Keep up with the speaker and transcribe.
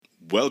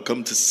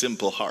Welcome to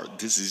Simple Heart.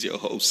 This is your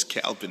host,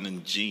 Calvin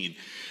and Jean.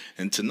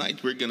 And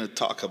tonight we're going to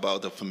talk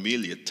about a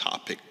familiar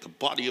topic, the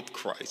body of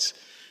Christ.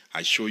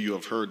 I'm sure you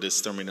have heard this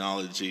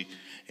terminology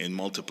in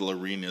multiple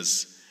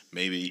arenas,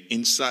 maybe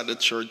inside the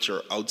church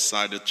or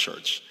outside the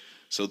church.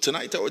 So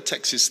tonight our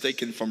text is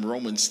taken from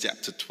Romans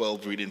chapter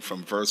 12, reading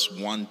from verse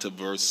 1 to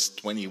verse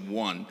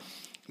 21.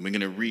 We're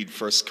going to read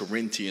 1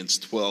 Corinthians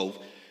 12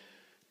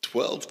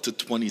 to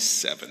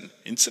 27.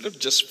 Instead of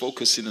just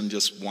focusing on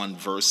just one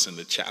verse in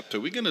the chapter,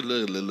 we're going to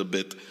learn a little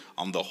bit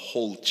on the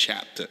whole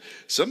chapter.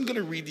 So I'm going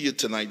to read you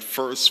tonight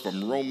first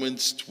from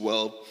Romans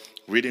 12,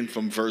 reading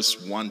from verse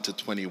 1 to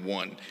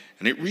 21.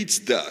 And it reads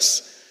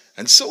thus: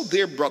 "And so,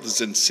 dear brothers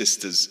and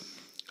sisters,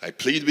 I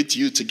plead with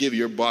you to give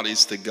your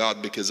bodies to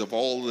God because of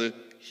all that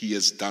he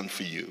has done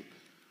for you.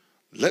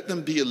 Let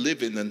them be a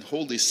living and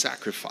holy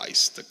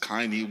sacrifice, the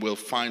kind he will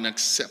find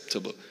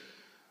acceptable.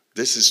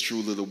 This is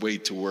truly the way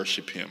to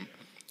worship him.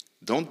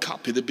 Don't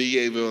copy the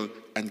behavior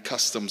and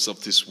customs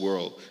of this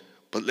world,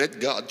 but let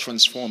God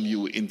transform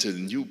you into a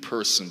new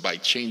person by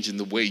changing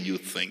the way you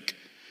think.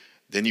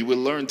 Then you will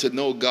learn to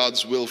know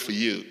God's will for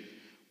you,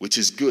 which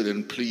is good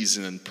and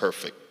pleasing and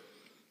perfect.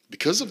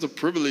 Because of the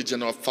privilege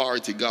and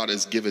authority God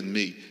has given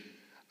me,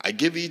 I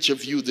give each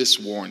of you this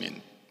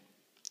warning.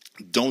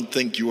 Don't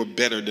think you are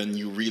better than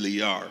you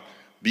really are.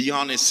 Be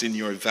honest in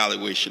your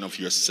evaluation of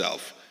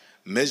yourself.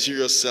 Measure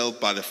yourself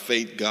by the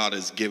faith God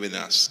has given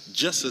us.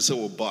 Just as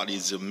our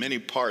bodies have many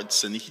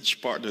parts and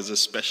each part has a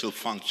special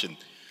function,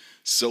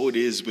 so it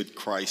is with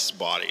Christ's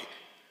body.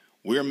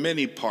 We are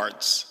many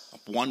parts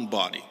of one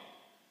body,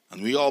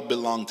 and we all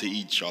belong to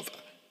each other.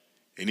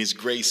 In his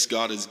grace,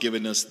 God has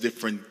given us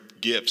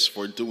different gifts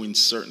for doing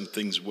certain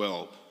things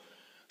well.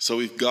 So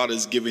if God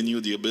has given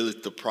you the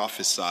ability to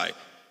prophesy,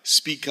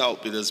 speak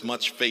out with as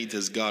much faith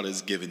as God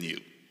has given you.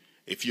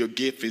 If your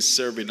gift is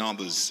serving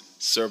others,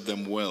 serve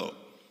them well.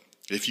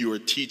 If you are a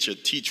teacher,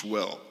 teach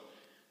well.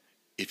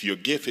 If your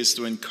gift is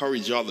to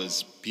encourage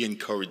others, be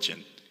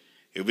encouraging.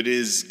 If it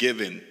is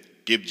giving,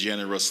 give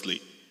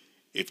generously.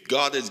 If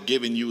God has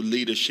given you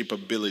leadership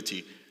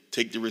ability,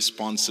 take the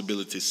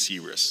responsibility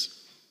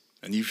serious.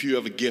 And if you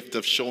have a gift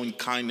of showing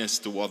kindness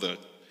to others,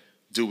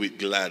 do it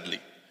gladly.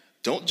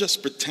 Don't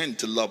just pretend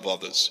to love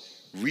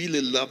others.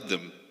 Really love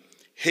them.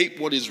 Hate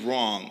what is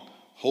wrong.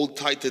 Hold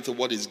tight to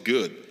what is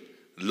good.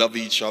 Love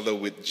each other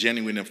with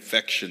genuine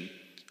affection.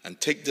 And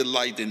take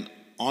delight in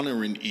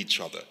honoring each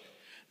other.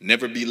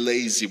 Never be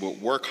lazy, but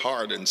work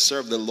hard and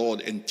serve the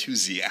Lord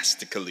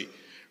enthusiastically.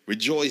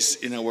 Rejoice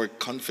in our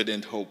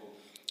confident hope.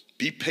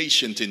 Be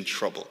patient in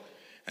trouble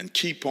and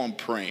keep on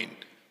praying.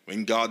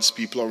 When God's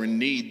people are in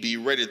need, be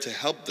ready to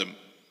help them.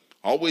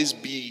 Always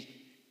be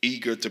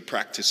eager to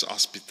practice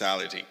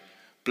hospitality.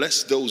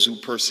 Bless those who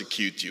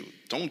persecute you.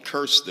 Don't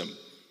curse them.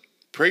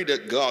 Pray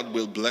that God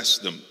will bless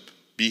them.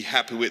 Be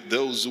happy with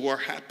those who are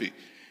happy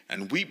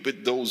and weep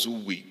with those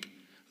who weep.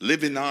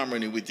 Live in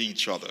harmony with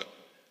each other.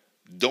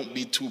 Don't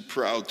be too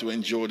proud to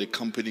enjoy the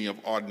company of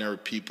ordinary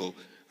people,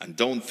 and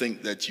don't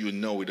think that you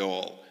know it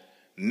all.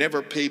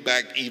 Never pay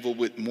back evil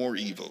with more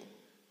evil.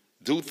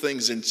 Do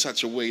things in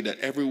such a way that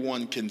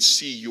everyone can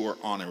see you are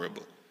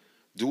honorable.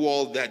 Do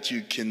all that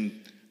you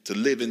can to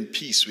live in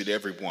peace with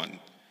everyone.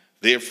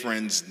 Dear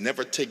friends,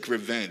 never take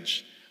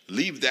revenge.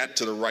 Leave that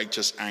to the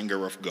righteous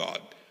anger of God.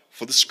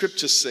 For the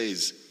scripture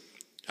says,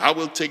 I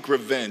will take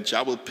revenge,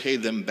 I will pay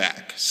them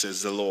back,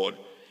 says the Lord.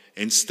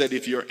 Instead,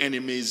 if your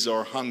enemies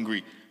are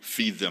hungry,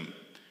 feed them.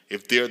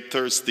 If they are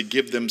thirsty,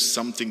 give them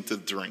something to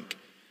drink.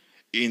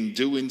 In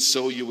doing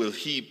so, you will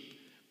heap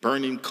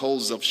burning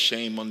coals of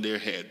shame on their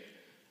head.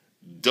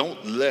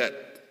 Don't let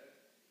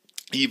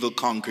evil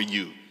conquer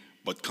you,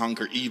 but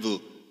conquer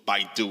evil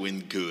by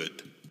doing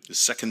good. The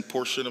second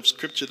portion of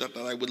scripture that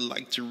I would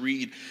like to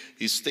read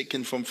is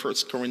taken from 1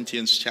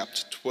 Corinthians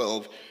chapter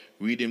 12,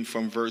 reading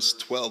from verse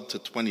 12 to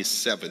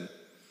 27.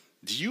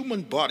 The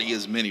human body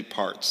has many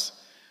parts,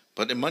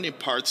 but the many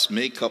parts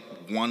make up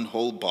one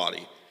whole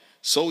body.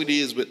 So it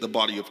is with the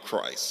body of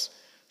Christ.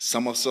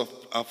 Some of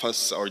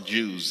us are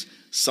Jews,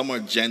 some are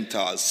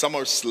Gentiles, some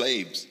are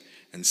slaves,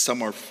 and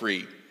some are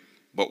free.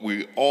 But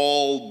we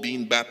all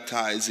being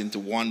baptized into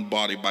one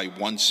body by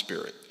one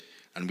Spirit,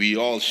 and we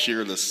all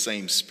share the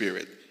same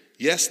Spirit.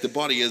 Yes, the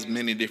body has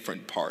many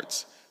different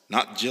parts,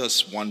 not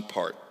just one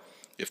part.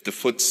 If the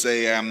foot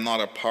say, I am not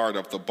a part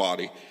of the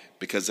body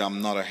because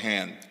I'm not a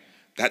hand,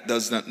 that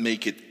does not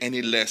make it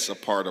any less a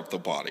part of the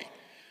body.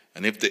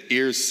 And if the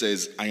ear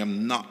says, I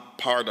am not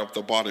part of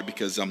the body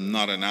because I'm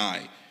not an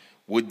eye,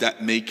 would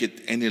that make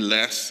it any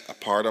less a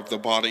part of the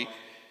body?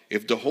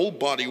 If the whole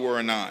body were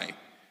an eye,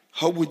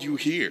 how would you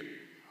hear?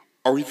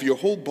 Or if your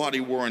whole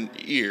body were an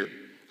ear,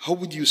 how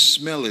would you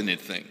smell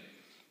anything?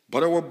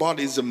 But our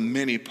bodies have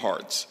many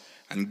parts,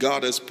 and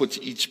God has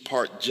put each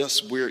part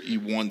just where he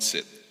wants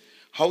it.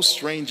 How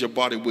strange a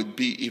body would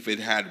be if it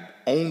had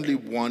only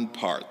one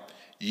part.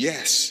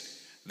 Yes,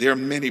 there are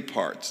many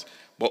parts,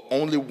 but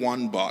only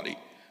one body.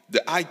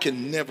 The eye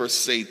can never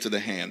say to the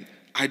hand,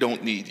 I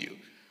don't need you.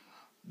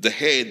 The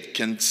head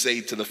can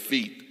say to the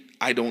feet,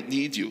 I don't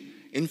need you.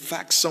 In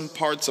fact, some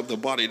parts of the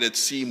body that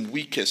seem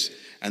weakest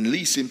and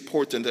least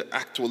important are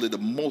actually the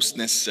most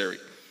necessary.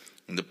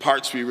 And the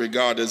parts we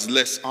regard as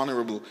less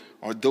honorable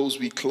are those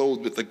we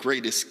clothe with the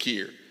greatest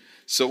care.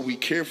 So we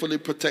carefully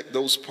protect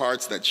those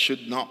parts that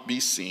should not be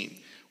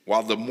seen,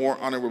 while the more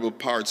honorable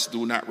parts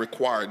do not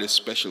require this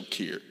special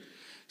care.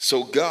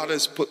 So God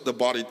has put the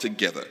body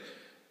together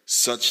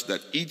such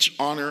that each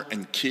honor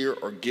and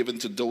care are given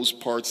to those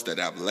parts that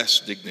have less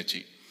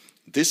dignity.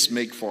 This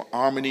makes for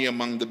harmony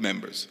among the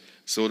members,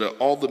 so that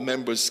all the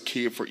members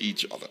care for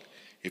each other.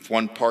 If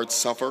one part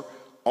suffer,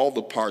 all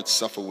the parts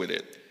suffer with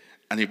it.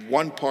 And if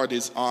one part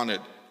is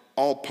honored,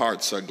 all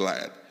parts are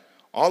glad.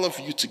 All of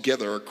you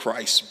together are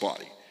Christ's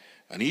body,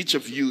 and each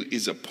of you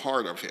is a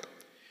part of it.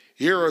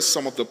 Here are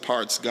some of the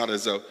parts God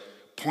has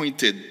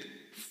appointed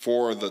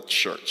for the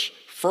church.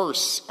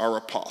 First are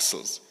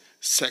apostles,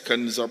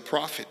 second are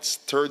prophets,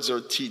 third are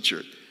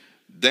teachers,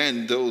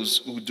 then those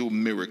who do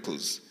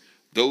miracles,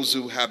 those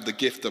who have the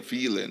gift of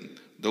healing,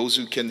 those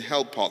who can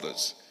help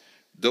others,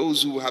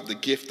 those who have the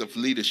gift of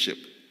leadership,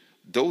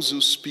 those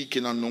who speak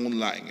in unknown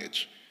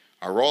language.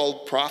 Are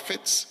all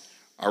prophets?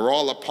 Are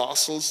all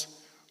apostles?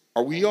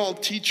 Are we all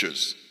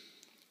teachers?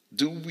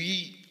 Do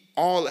we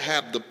all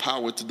have the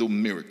power to do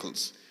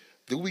miracles?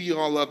 Do we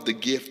all have the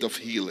gift of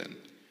healing?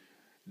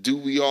 Do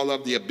we all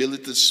have the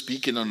ability to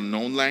speak in an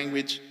unknown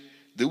language?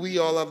 Do we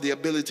all have the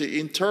ability to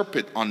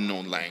interpret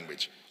unknown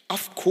language?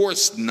 Of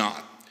course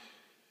not.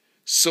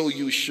 So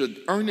you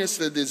should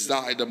earnestly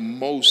desire the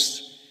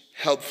most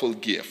helpful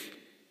gift.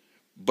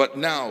 But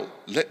now,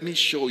 let me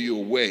show you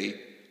a way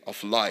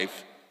of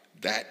life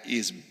that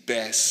is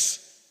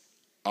best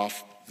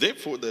of.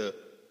 Therefore, the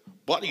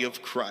body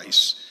of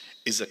Christ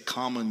is a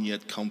common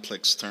yet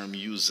complex term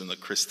used in the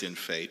Christian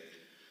faith.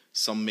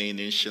 Some may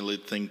initially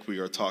think we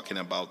are talking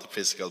about the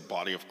physical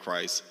body of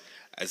Christ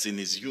as in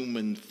his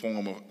human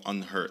form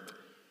on earth.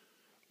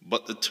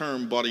 But the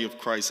term body of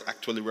Christ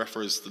actually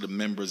refers to the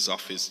members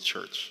of his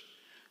church.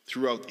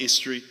 Throughout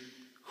history,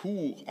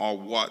 who or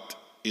what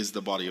is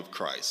the body of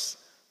Christ?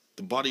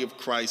 The body of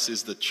Christ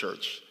is the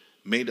church,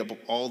 made up of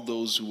all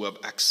those who have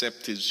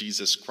accepted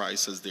Jesus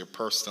Christ as their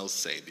personal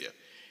Savior.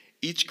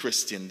 Each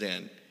Christian,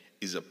 then,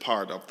 is a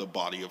part of the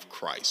body of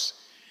Christ.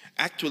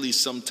 Actually,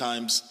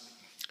 sometimes,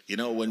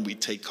 when we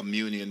take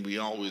communion, we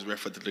always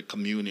refer to the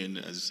communion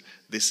as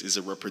this is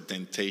a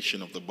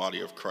representation of the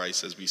body of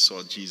Christ, as we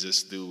saw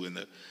Jesus do in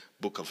the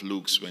book of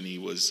Luke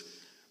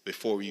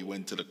before he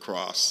went to the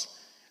cross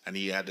and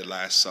he had the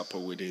Last Supper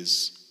with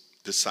his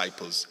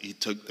disciples. He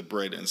took the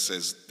bread and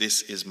says,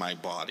 "This is my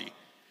body,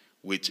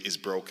 which is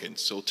broken."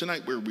 So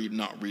tonight we're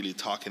not really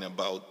talking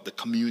about the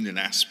communion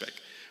aspect.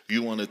 We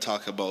want to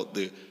talk about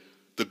the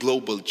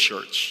global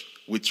church,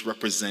 which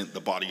represent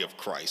the body of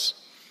Christ.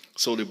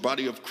 So the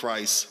body of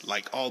Christ,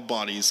 like all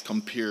bodies,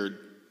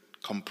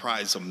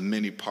 comprise of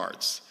many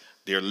parts.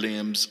 Their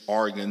limbs,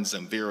 organs,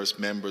 and various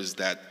members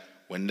that,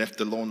 when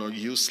left alone, are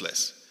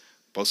useless,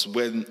 but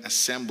when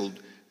assembled,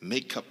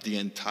 make up the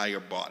entire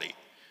body.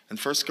 And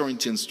 1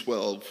 Corinthians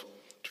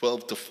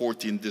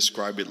 12-14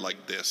 describe it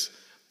like this: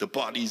 the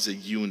body is a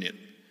unit.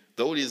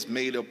 Though it is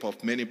made up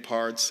of many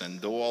parts, and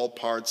though all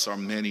parts are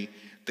many,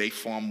 they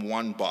form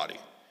one body.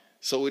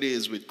 So it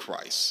is with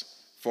Christ.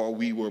 For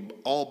we were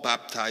all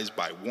baptized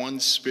by one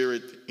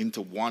Spirit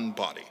into one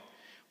body,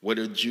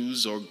 whether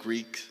Jews or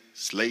Greeks,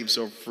 slaves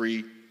or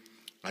free,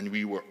 and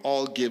we were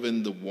all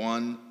given the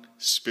one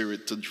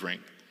Spirit to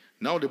drink.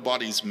 Now the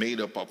body is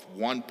made up of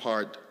one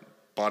part,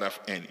 but of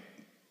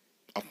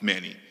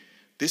many.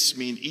 This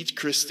means each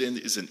Christian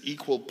is an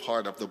equal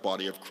part of the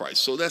body of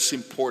Christ. So that's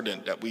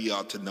important, that we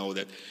ought to know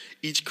that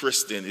each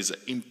Christian is an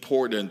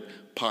important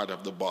part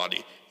of the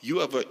body. You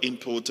have an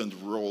important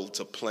role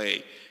to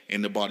play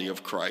in the body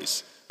of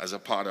Christ as a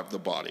part of the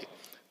body.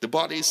 The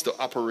body is to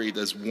operate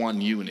as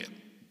one unit,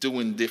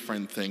 doing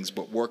different things,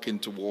 but working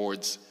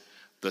towards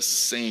the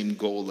same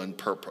goal and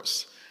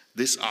purpose.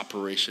 This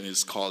operation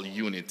is called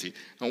unity.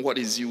 And what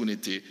is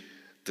unity?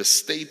 The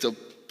state of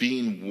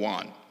being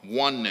one,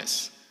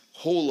 oneness.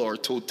 Whole or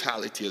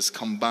totality has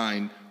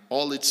combined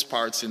all its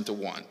parts into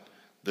one.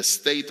 The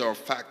state or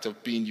fact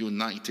of being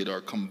united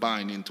or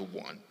combined into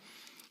one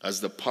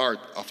as the part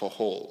of a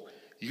whole.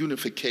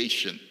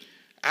 Unification,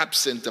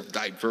 absent of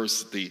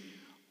diversity,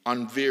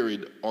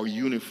 unvaried or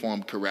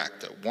uniform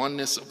character,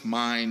 oneness of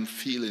mind,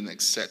 feeling,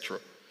 etc.,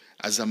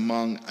 as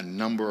among a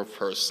number of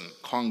persons,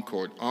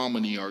 concord,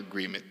 harmony, or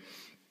agreement.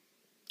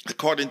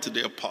 According to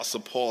the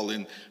Apostle Paul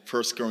in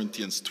 1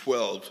 Corinthians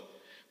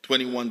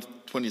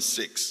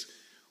 12:21-26,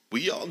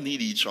 we all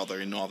need each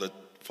other in order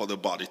for the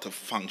body to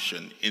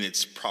function in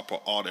its proper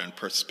order and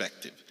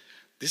perspective.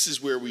 This is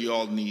where we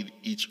all need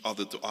each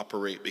other to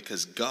operate,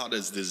 because God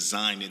has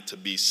designed it to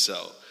be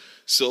so.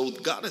 So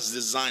God has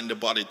designed the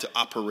body to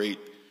operate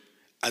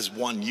as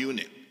one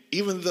unit.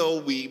 Even though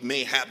we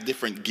may have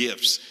different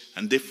gifts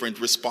and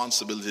different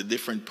responsibility,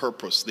 different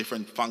purpose,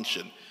 different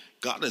function,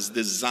 God has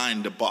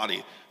designed the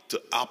body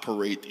to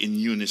operate in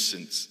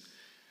unison.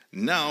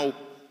 Now,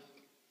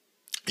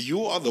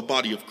 you are the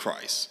body of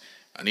Christ,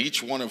 and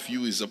each one of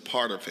you is a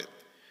part of it.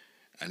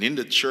 And in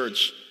the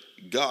church,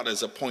 God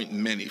has appointed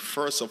many,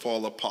 first of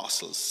all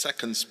apostles,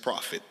 seconds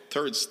prophets,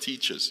 thirds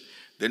teachers,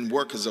 then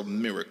workers of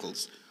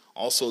miracles,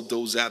 also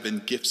those having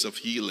gifts of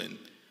healing,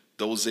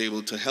 those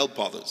able to help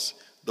others,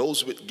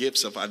 those with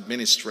gifts of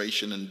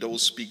administration, and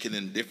those speaking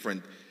in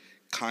different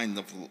kind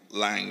of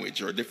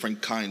language or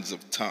different kinds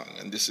of tongue.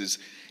 And this is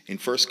in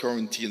 1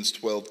 Corinthians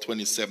 12,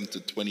 27 to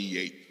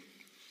 28.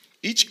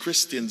 Each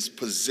Christian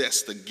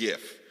possessed a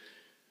gift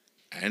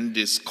and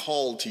is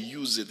called to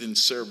use it in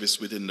service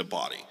within the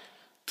body,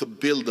 to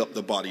build up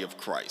the body of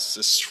Christ,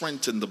 to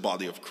strengthen the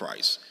body of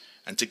Christ,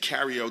 and to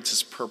carry out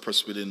his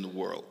purpose within the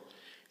world.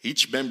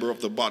 Each member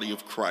of the body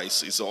of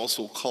Christ is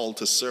also called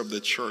to serve the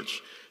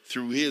church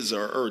through his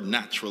or her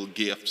natural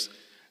gifts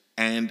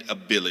and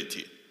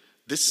ability.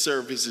 This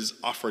service is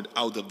offered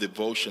out of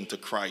devotion to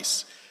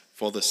Christ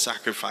for the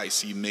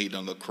sacrifice he made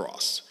on the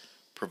cross,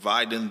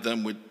 providing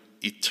them with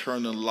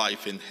eternal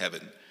life in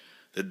heaven.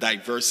 The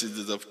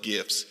diversity of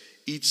gifts,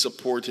 each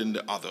supporting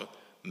the other,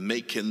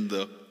 making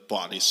the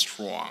body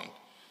strong.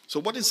 So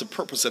what is the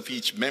purpose of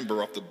each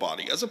member of the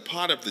body? As a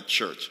part of the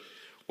church,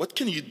 what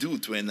can you do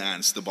to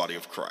enhance the body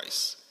of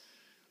Christ?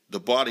 The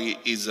body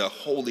is a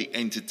holy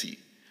entity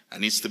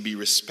and is to be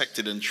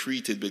respected and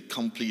treated with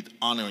complete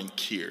honor and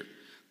care.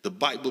 The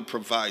Bible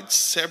provides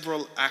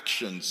several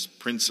actions,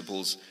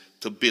 principles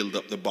to build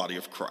up the body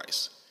of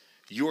Christ.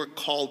 You are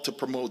called to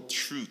promote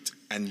truth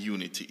and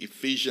unity.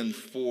 Ephesians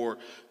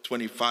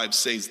 4:25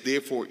 says,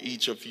 therefore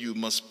each of you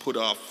must put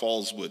off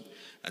falsehood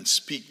and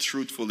speak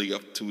truthfully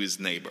up to his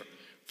neighbor,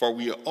 for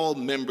we are all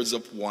members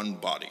of one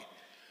body.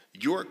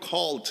 You are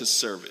called to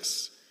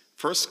service.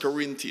 1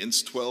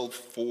 Corinthians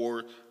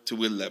 12:4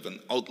 to 11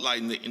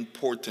 outline the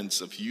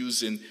importance of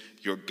using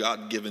your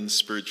God-given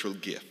spiritual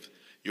gift.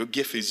 Your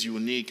gift is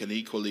unique and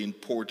equally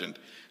important,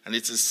 and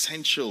it's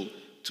essential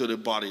to the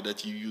body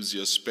that you use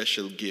your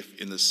special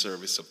gift in the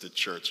service of the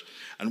church.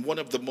 And one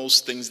of the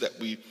most things that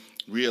we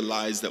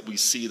realize, that we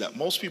see, that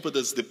most people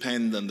just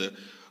depend on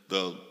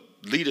the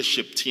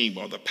leadership team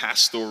or the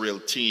pastoral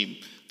team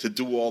to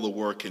do all the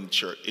work in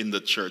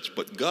the church.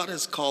 But God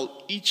has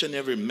called each and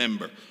every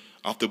member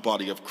of the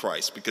body of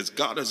Christ, because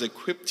God has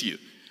equipped you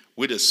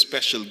with a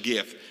special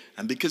gift.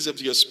 And because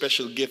of your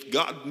special gift,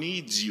 God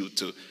needs you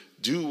to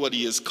do what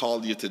he has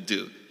called you to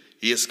do.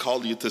 He has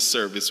called you to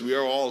service. We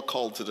are all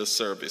called to the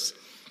service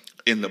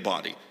in the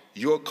body.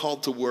 You're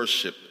called to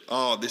worship.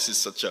 Oh, this is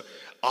such an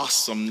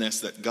awesomeness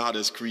that God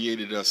has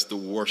created us to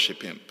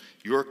worship him.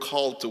 You're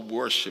called to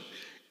worship.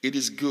 It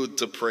is good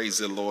to praise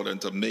the Lord and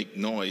to make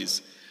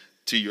noise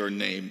to your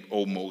name,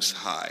 O Most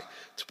High,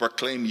 to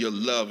proclaim your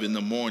love in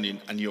the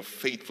morning and your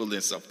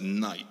faithfulness of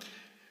night.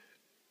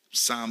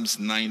 Psalms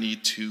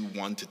 92,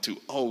 1-2.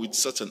 Oh, it's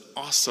such an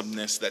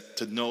awesomeness that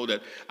to know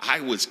that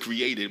I was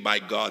created by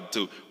God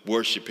to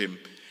worship him.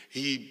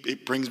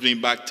 It brings me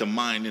back to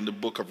mind in the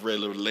book of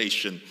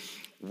Revelation,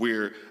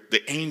 where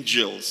the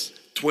angels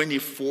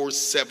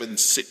 24/7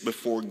 sit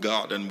before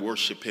God and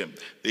worship him.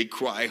 They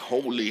cry,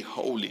 holy,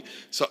 holy.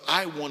 So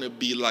I want to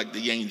be like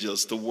the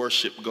angels, to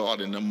worship God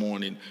in the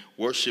morning,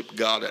 worship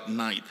God at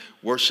night,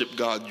 worship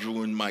God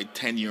during my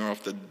tenure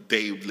of the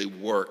daily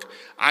work.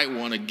 I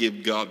want to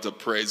give God the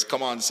praise.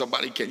 Come on,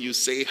 somebody, can you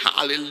say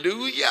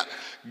hallelujah?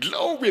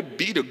 Glory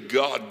be to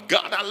God.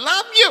 God, I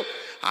love you.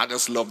 I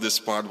just love this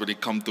part when it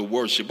comes to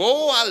worship.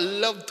 Oh, I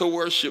love to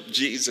worship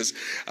Jesus.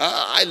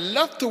 I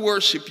love to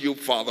worship you,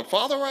 Father.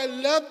 Father, I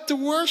love to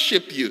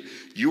worship you.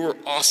 You're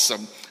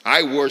awesome.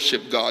 I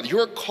worship God.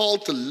 You're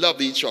called to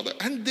love each other.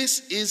 And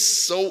this is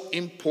so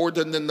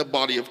important in the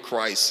body of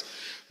Christ,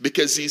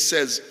 because he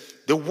says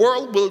the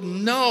world will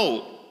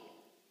know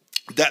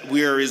that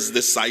we are his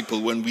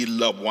disciple when we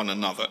love one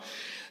another.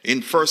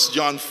 In 1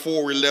 John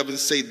 4:11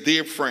 say,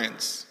 dear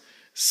friends,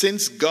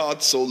 since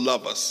God so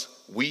loved us,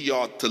 we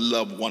ought to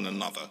love one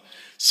another.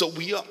 So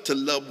we ought to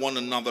love one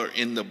another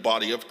in the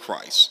body of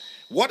Christ.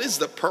 What is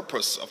the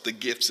purpose of the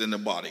gifts in the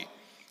body?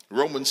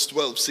 Romans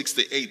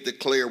 12:6-8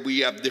 declare we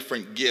have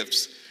different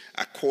gifts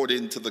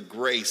according to the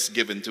grace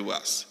given to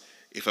us.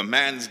 If a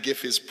man's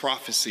gift is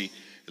prophecy,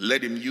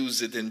 let him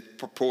use it in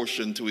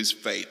proportion to his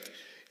faith.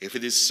 If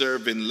it is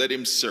serving, let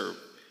him serve.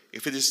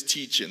 If it is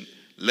teaching,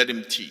 let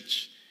him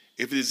teach.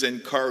 If it is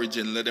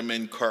encouraging, let him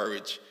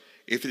encourage.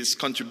 If it is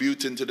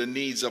contributing to the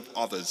needs of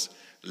others,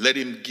 let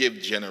him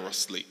give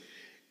generously.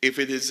 If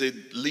it is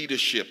in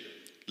leadership,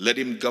 let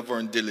him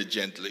govern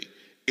diligently.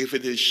 If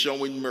it is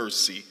showing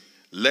mercy,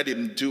 let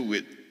him do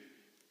it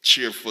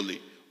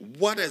cheerfully.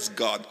 What has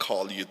God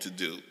called you to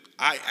do?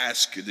 I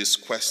ask you this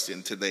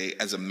question today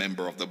as a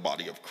member of the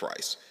body of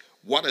Christ.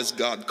 What has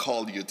God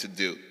called you to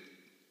do?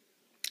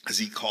 Has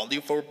he called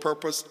you for a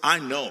purpose? I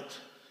know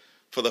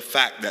for the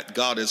fact that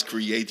God has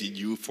created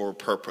you for a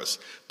purpose,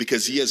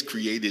 because he has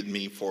created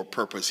me for a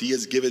purpose. He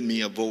has given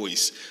me a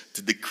voice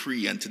to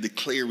decree and to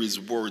declare his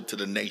word to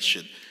the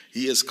nation.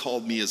 He has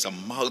called me as a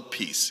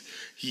mouthpiece.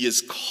 He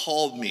has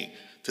called me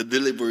to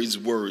deliver his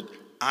word.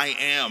 I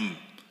am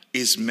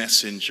his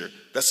messenger.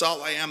 That's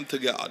all I am to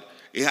God.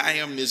 I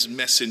am his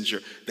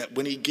messenger, that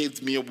when he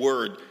gives me a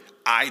word,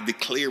 I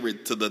declare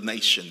it to the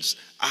nations.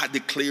 I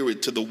declare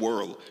it to the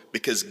world,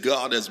 because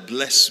God has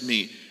blessed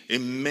me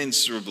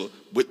immeasurable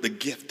with the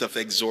gift of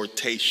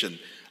exhortation,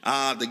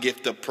 the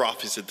gift of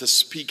prophecy, to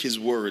speak his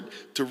word,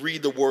 to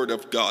read the word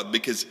of God,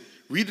 because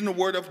reading the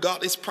word of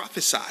God is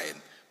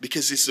prophesying,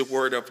 because it's the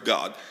word of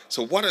God.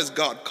 So what has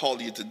God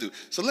called you to do?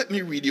 So let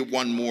me read you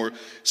one more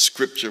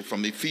scripture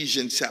from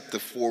Ephesians chapter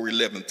 4,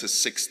 11 to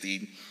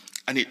 16.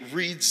 And it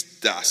reads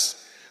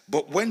thus: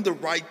 "But when the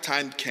right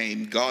time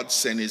came, God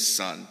sent his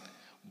son,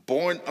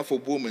 born of a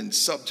woman,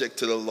 subject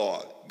to the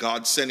law.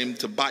 God sent him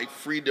to buy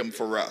freedom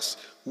for us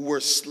who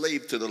were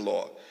slaves to the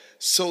law,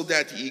 so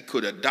that he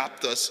could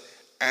adopt us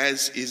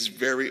as his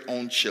very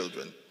own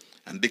children.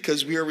 And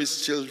because we are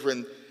his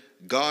children,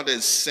 God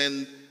has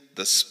sent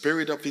the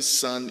Spirit of his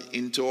Son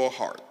into our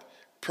heart,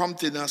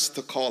 prompting us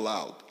to call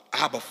out,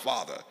 'Abba,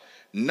 Father.'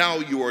 Now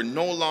you are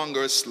no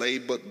longer a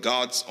slave, but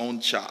God's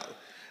own child.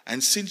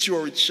 And since you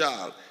are a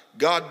child,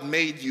 God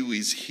made you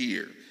his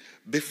heir.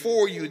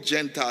 Before you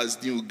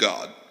Gentiles knew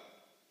God,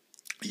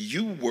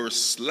 you were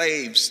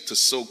slaves to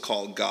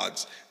so-called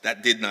gods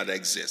that did not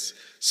exist.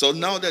 So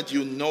now that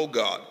you know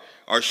God,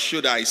 or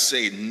should I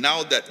say,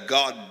 now that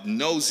God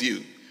knows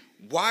you,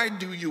 why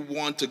do you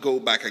want to go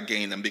back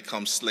again and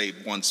become slave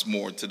once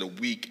more to the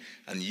weak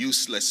and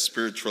useless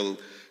spiritual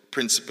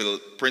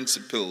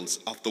principles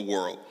of the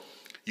world?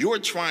 You are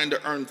trying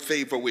to earn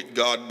favor with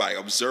God by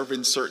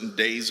observing certain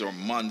days or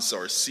months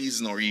or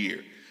season or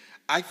year.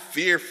 I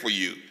fear for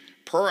you.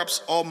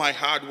 Perhaps all my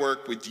hard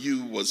work with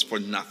you was for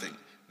nothing.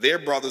 Dear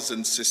brothers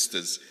and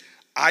sisters,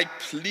 I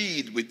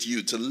plead with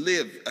you to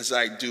live as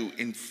I do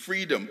in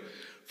freedom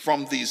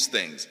from these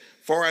things.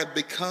 For I have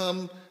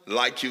become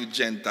like you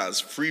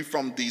Gentiles, free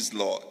from these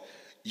laws.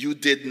 You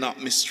did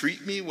not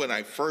mistreat me when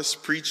I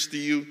first preached to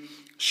you.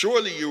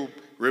 Surely you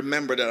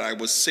remember that I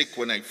was sick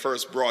when I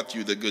first brought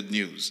you the good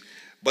news.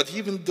 But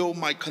even though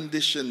my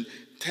condition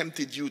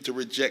tempted you to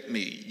reject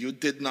me, you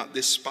did not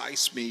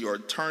despise me or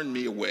turn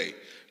me away.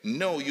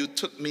 No, you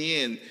took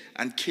me in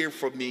and cared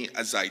for me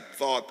as I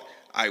thought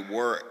I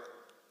were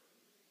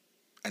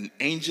an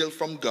angel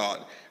from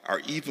God,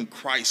 or even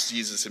Christ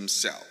Jesus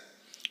himself.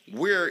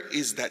 Where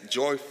is that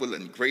joyful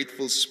and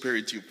grateful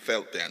spirit you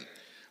felt then?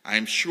 I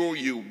am sure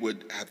you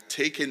would have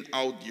taken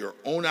out your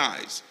own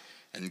eyes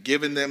and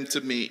given them to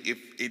me if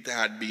it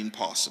had been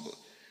possible.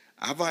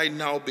 Have I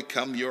now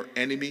become your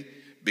enemy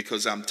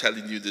because I'm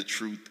telling you the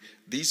truth?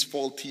 These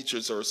false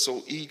teachers are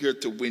so eager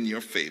to win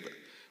your favor,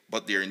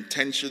 but their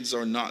intentions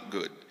are not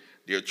good.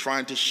 They are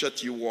trying to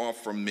shut you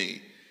off from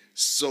me,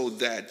 so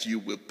that you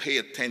will pay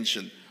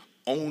attention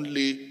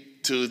only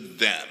to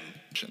them.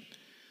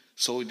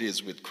 So it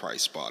is with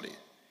Christ's body.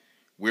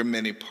 We're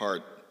many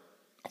part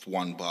of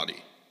one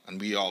body, and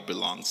we all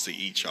belong to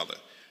each other.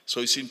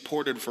 So it's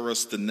important for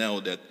us to know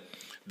that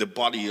the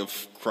body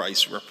of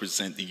Christ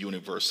represents the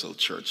universal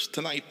church.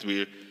 Tonight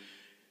we're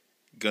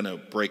going to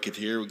break it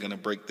here. We're going to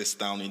break this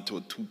down into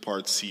a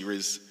two-part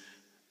series.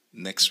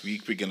 Next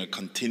week we're going to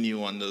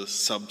continue on the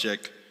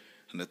subject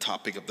and the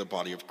topic of the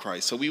body of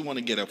Christ. So we want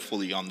to get a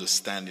fully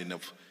understanding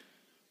of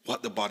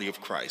what the body of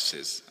Christ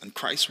is. And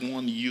Christ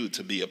wants you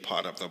to be a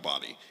part of the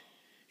body.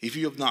 If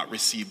you have not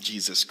received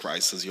Jesus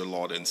Christ as your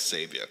Lord and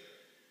Savior,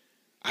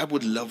 I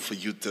would love for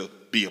you to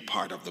be a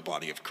part of the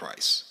body of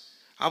Christ.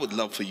 I would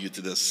love for you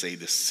to just say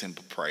this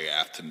simple prayer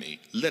after me.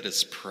 Let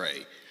us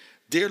pray.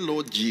 Dear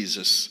Lord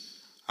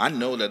Jesus, I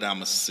know that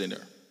I'm a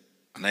sinner,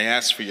 and I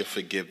ask for your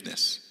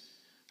forgiveness.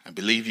 I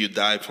believe you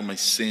died for my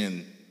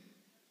sin,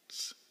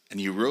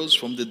 and you rose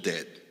from the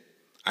dead.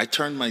 I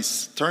turn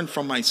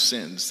from my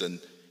sins and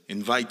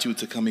invite you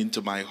to come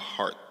into my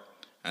heart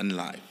and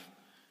life.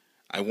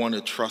 I want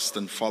to trust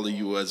and follow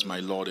you as my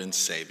Lord and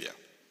Savior.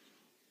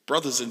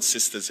 Brothers and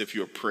sisters, if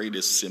you pray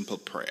this simple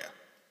prayer,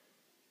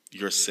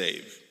 you're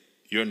saved.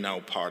 You're now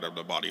part of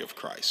the body of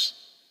Christ.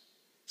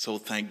 So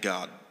thank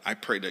God. I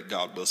pray that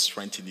God will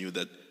strengthen you,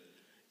 that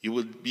you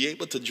will be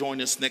able to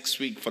join us next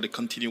week for the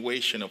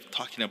continuation of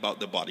talking about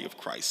the body of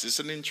Christ. It's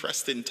an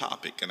interesting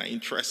topic, and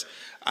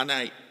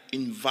I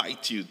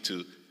invite you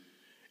to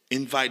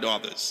invite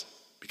others,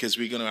 because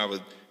we're going to have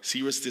a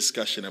serious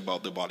discussion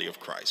about the body of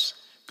Christ.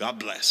 God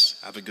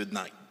bless. Have a good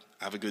night.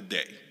 Have a good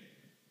day.